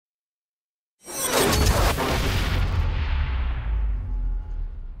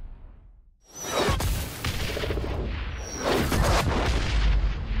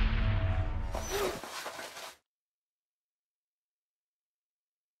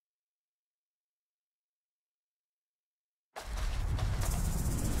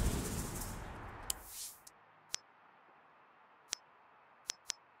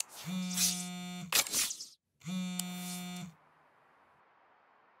Hey,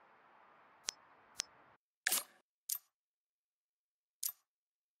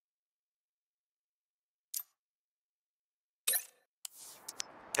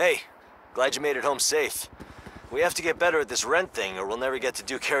 glad you made it home safe. We have to get better at this rent thing or we'll never get to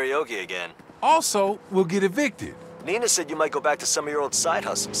do karaoke again. Also, we'll get evicted. Nina said you might go back to some of your old side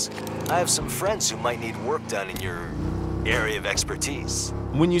hustles. I have some friends who might need work done in your area of expertise.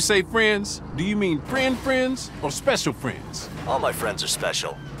 When you say friends, do you mean friends or special friends? All my friends are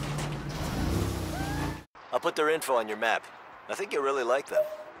special. I'll put their info on your map. I think you'll really like them.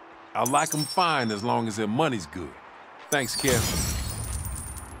 I like them fine as long as their money's good. Thanks, Kev.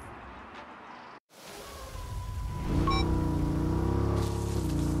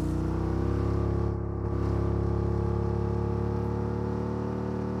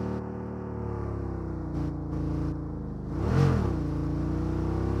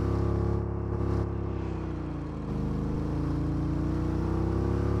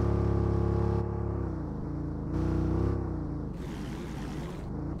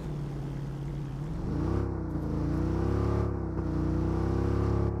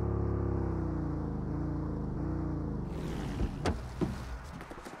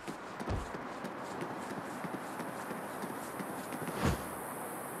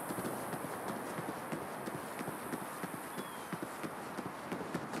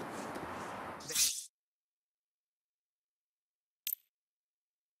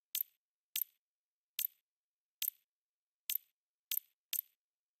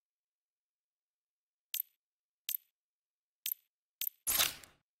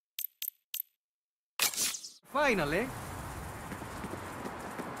 Finally.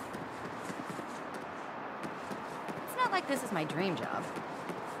 It's not like this is my dream job.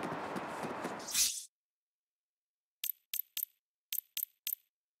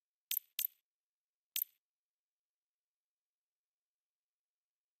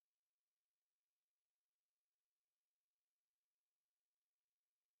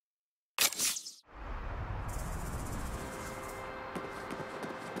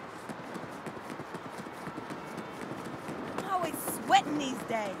 Sweating these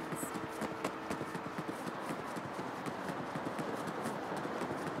days.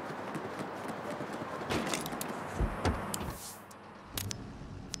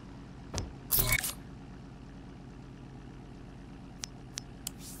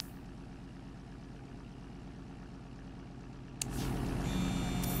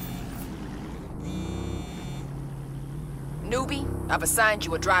 Newbie, I've assigned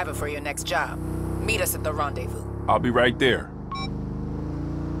you a driver for your next job. Meet us at the rendezvous. I'll be right there.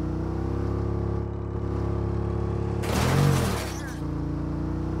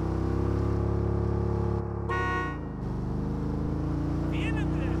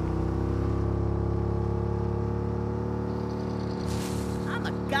 I'm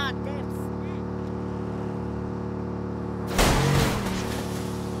a goddamn snack.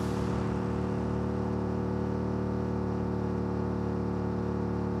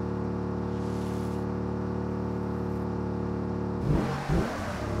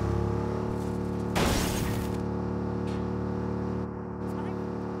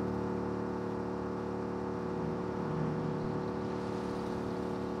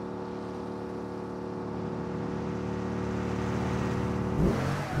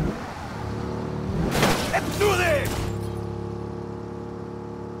 Let's do this!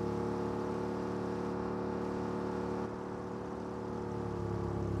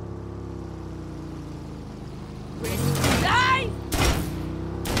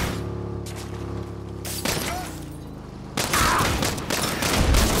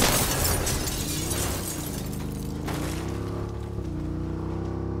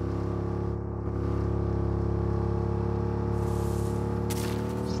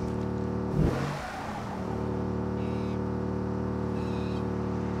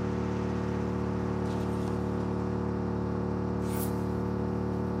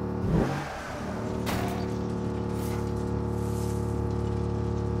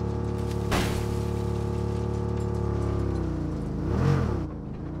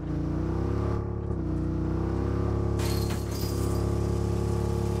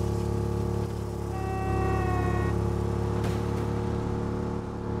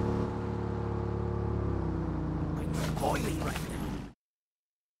 Boiling right now.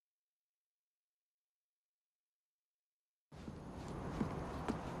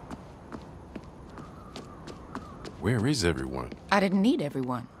 Where is everyone? I didn't need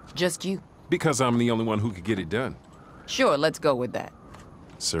everyone, just you. Because I'm the only one who could get it done. Sure, let's go with that.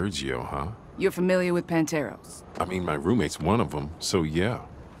 Sergio, huh? You're familiar with Panteros? I mean, my roommate's one of them, so yeah.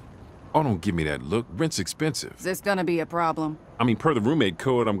 Oh, don't give me that look. Rent's expensive. Is this gonna be a problem? I mean, per the roommate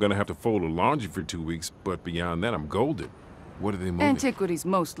code, I'm gonna have to fold the laundry for 2 weeks, but beyond that, I'm golden. What are they moving? Antiquities,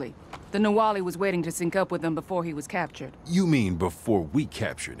 mostly. The Nawali was waiting to sync up with them before he was captured. You mean before we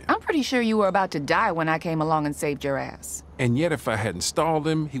captured him? I'm pretty sure you were about to die when I came along and saved your ass. And yet, if I hadn't stalled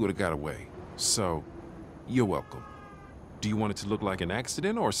him, he would have got away. So, you're welcome. Do you want it to look like an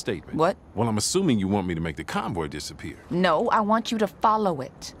accident or a statement? What? Well, I'm assuming you want me to make the convoy disappear. No, I want you to follow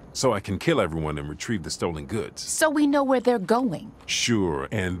it. So I can kill everyone and retrieve the stolen goods. So we know where they're going. Sure,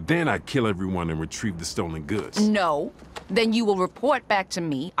 and then I kill everyone and retrieve the stolen goods. No. Then you will report back to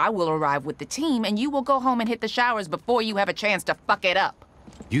me, I will arrive with the team, and you will go home and hit the showers before you have a chance to fuck it up.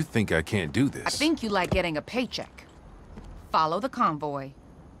 You think I can't do this? I think you like getting a paycheck. Follow the convoy.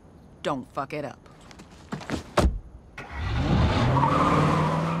 Don't fuck it up.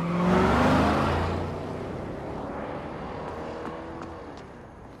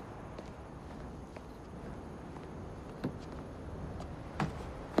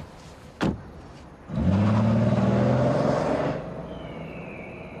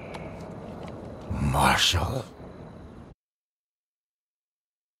 Marshall.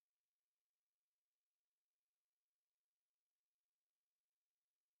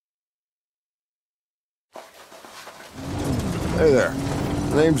 Hey there.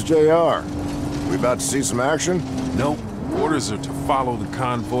 Name's JR. We about to see some action? Nope. Orders are to follow the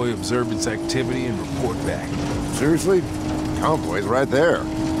convoy observance activity and report back. Seriously? Convoy's right there.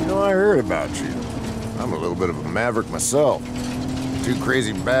 You know, I heard about you. I'm a little bit of a maverick myself. Two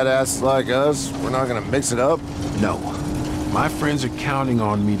crazy badasses like us, we're not gonna mix it up? No. My friends are counting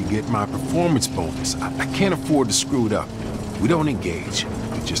on me to get my performance bonus. I can't afford to screw it up. We don't engage.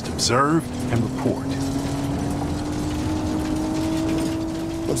 We just observe and report.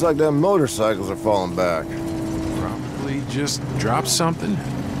 Looks like them motorcycles are falling back. Probably just drop something.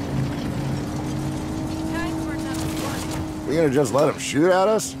 We gonna just let them shoot at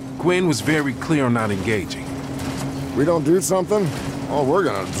us? Gwen was very clear on not engaging. We don't do something? All we're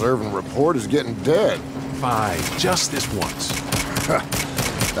gonna observe and report is getting dead. Fine, just this once.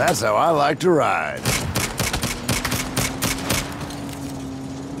 That's how I like to ride.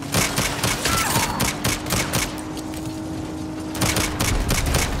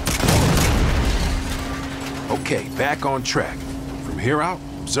 Okay, back on track. From here out,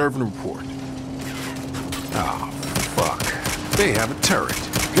 observe and report. Ah, fuck. They have a turret.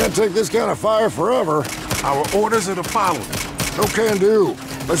 Can't take this kind of fire forever. Our orders are to follow them. No can do.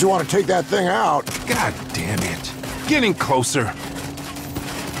 Unless you want to take that thing out. God damn it. Getting closer.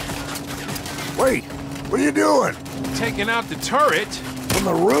 Wait, what are you doing? Taking out the turret? From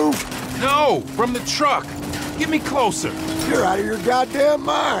the roof? No, from the truck. Get me closer. You're out of your goddamn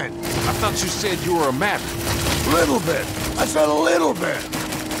mind. I thought you said you were a maverick. Little bit. I said a little bit.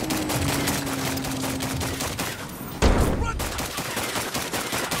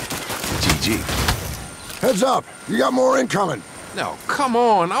 GG. Heads up. You got more incoming. No, come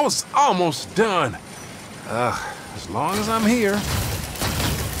on. I was almost done. As long as I'm here.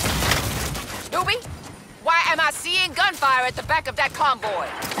 Newbie, why am I seeing gunfire at the back of that convoy?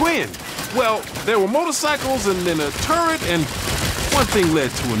 Gwen! Well, there were motorcycles and then a turret and one thing led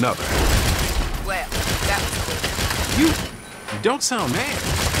to another. Well, that was cool. You don't sound mad.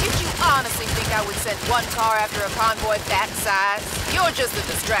 Did you honestly think I would send one car after a convoy that size? You're just a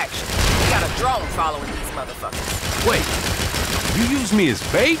distraction. We got a drone following these motherfuckers. Wait, you use me as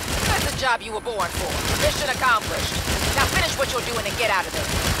bait? That's the job you were born for. Mission accomplished. Now finish what you're doing and get out of there.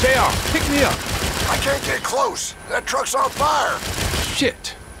 JR, pick me up. I can't get close. That truck's on fire.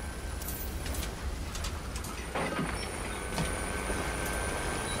 Shit.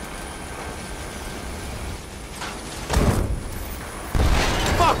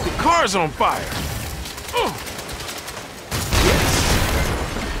 Fuck, the car's on fire. Yes.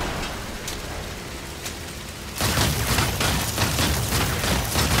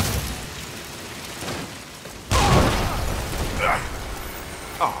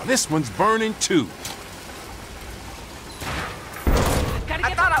 Oh, this one's burning too.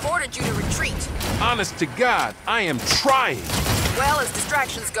 I thought I ordered you to retreat. Honest to God, I am trying. Well, as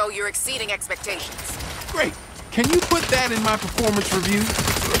distractions go, you're exceeding expectations. Great. Can you put that in my performance review?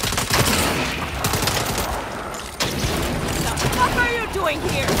 What are you doing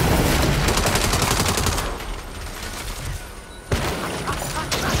here?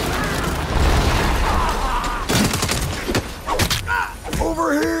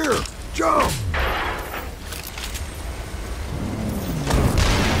 Over here! Jump!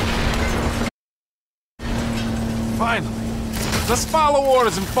 Finally. Let's follow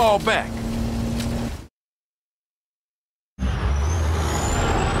orders and fall back.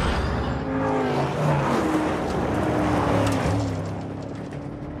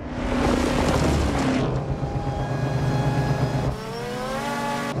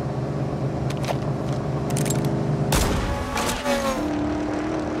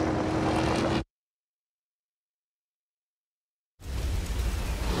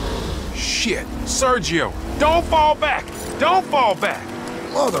 shit. Sergio, don't fall back. Don't fall back.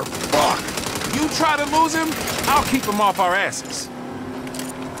 Motherfuck! You try to lose him, I'll keep him off our asses.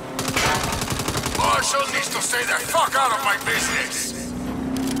 Marshall needs to stay the fuck out of my business!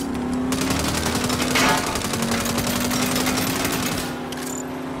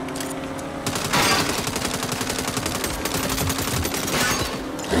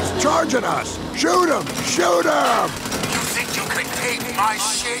 He's charging us! Shoot him! Shoot him! You think you can take my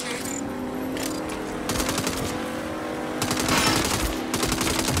shit?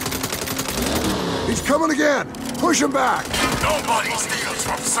 He's coming again! Push him back! Nobody steals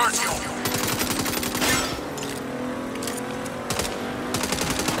from Sergio!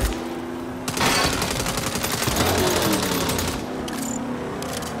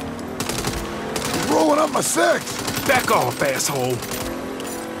 Rolling up my six! Back off, asshole.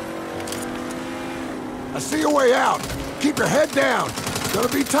 I see a way out. Keep your head down. It's gonna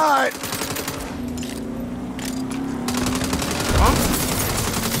be tight. Huh?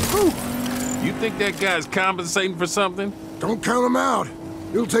 Whew. You think that guy's compensating for something? Don't count him out.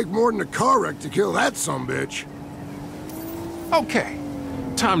 It'll take more than a car wreck to kill that sumbitch. Okay.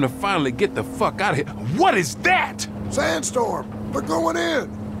 Time to finally get the fuck out of here. What is that? Sandstorm! We're going in!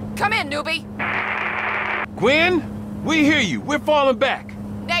 Come in, newbie. Gwen, we hear you. We're falling back.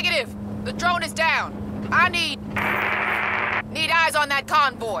 Negative. The drone is down. I need eyes on that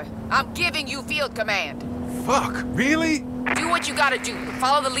convoy. I'm giving you field command. Fuck, really? Do what you gotta do.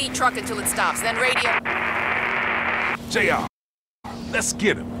 Follow the lead truck until it stops, then radio. JR, let's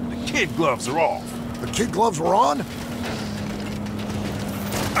get him. The kid gloves are off. The kid gloves were on?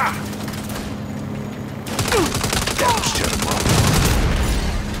 That'll shut him up.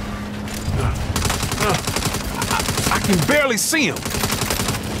 I can barely see him.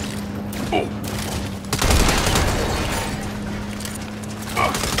 Oh.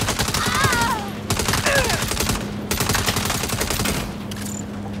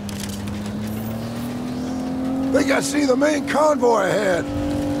 Think I see the main convoy ahead.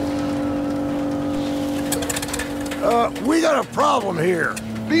 We got a problem here.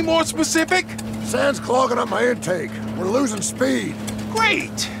 Be more specific? Sand's clogging up my intake. We're losing speed.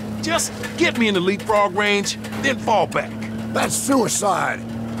 Great. Just get me in the leapfrog range, then fall back. That's suicide.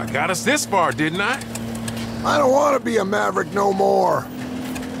 I got us this far, didn't I? I don't want to be a maverick no more.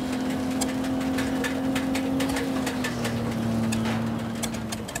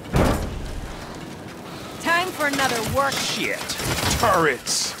 Time for another work. Shit.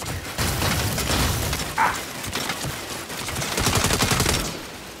 Turrets.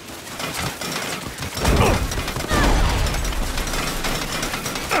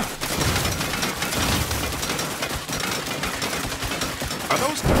 Are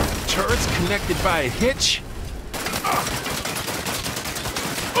those turrets connected by a hitch?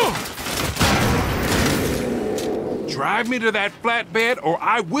 Drive me to that flatbed or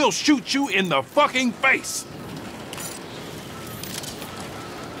I will shoot you in the fucking face!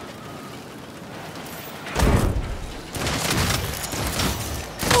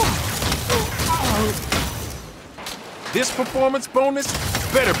 This performance bonus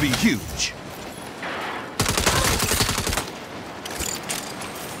better be huge.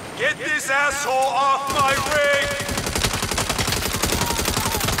 Get this asshole off my rig!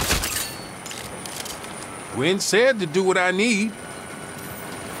 Gwen said to do what I need.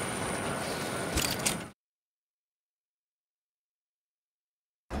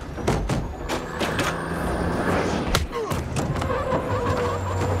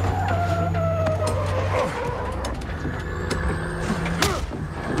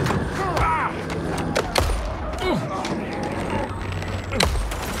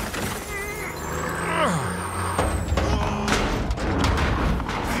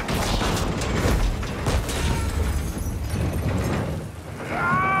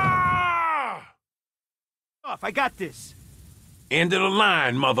 I got this. End of the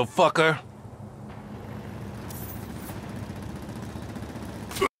line, motherfucker.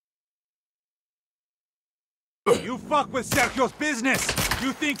 You fuck with Sergio's business!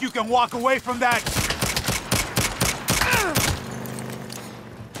 You think you can walk away from that?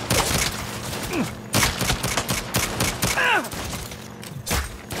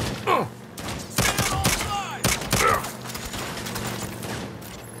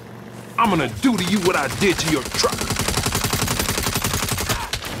 I'm gonna do to you what I did to your truck.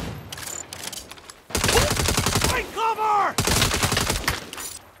 Take cover!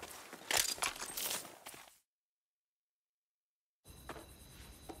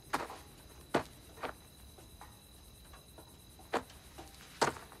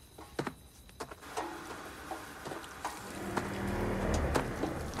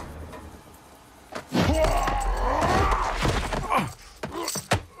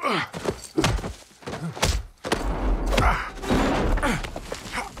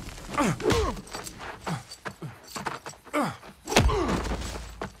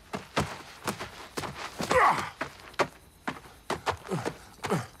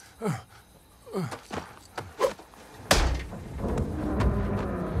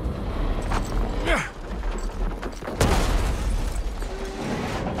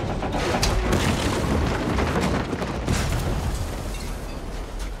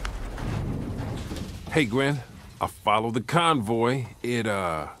 Hey, Gwen. I followed the convoy. It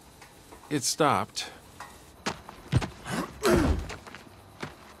stopped.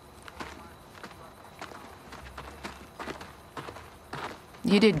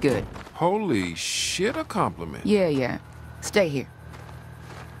 You did good. Holy shit, a compliment. Yeah. Stay here.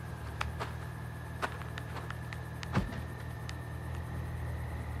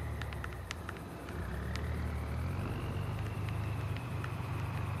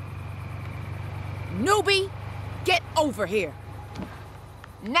 Newbie, get over here.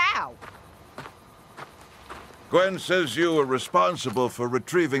 Now! Gwen says you were responsible for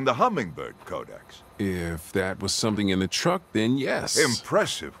retrieving the Hummingbird Codex. If that was something in the truck, then yes.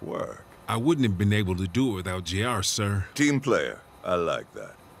 Impressive work. I wouldn't have been able to do it without JR, sir. Team player. I like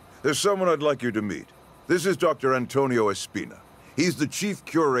that. There's someone I'd like you to meet. This is Dr. Antonio Espina. He's the chief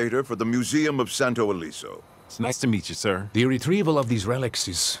curator for the Museum of Santo Eliso. It's nice to meet you, sir. The retrieval of these relics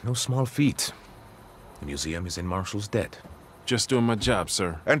is no small feat. The museum is in Marshall's debt. Just doing my job,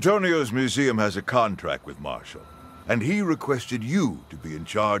 sir. Antonio's museum has a contract with Marshall, and he requested you to be in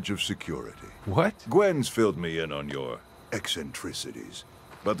charge of security. What? Gwen's filled me in on your eccentricities,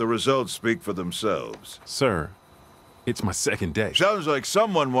 but the results speak for themselves. Sir, it's my second day. Sounds like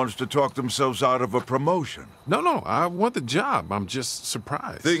someone wants to talk themselves out of a promotion. No, I want the job. I'm just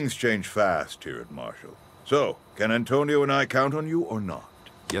surprised. Things change fast here at Marshall. So, can Antonio and I count on you or not?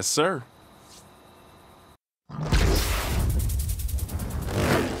 Yes, sir.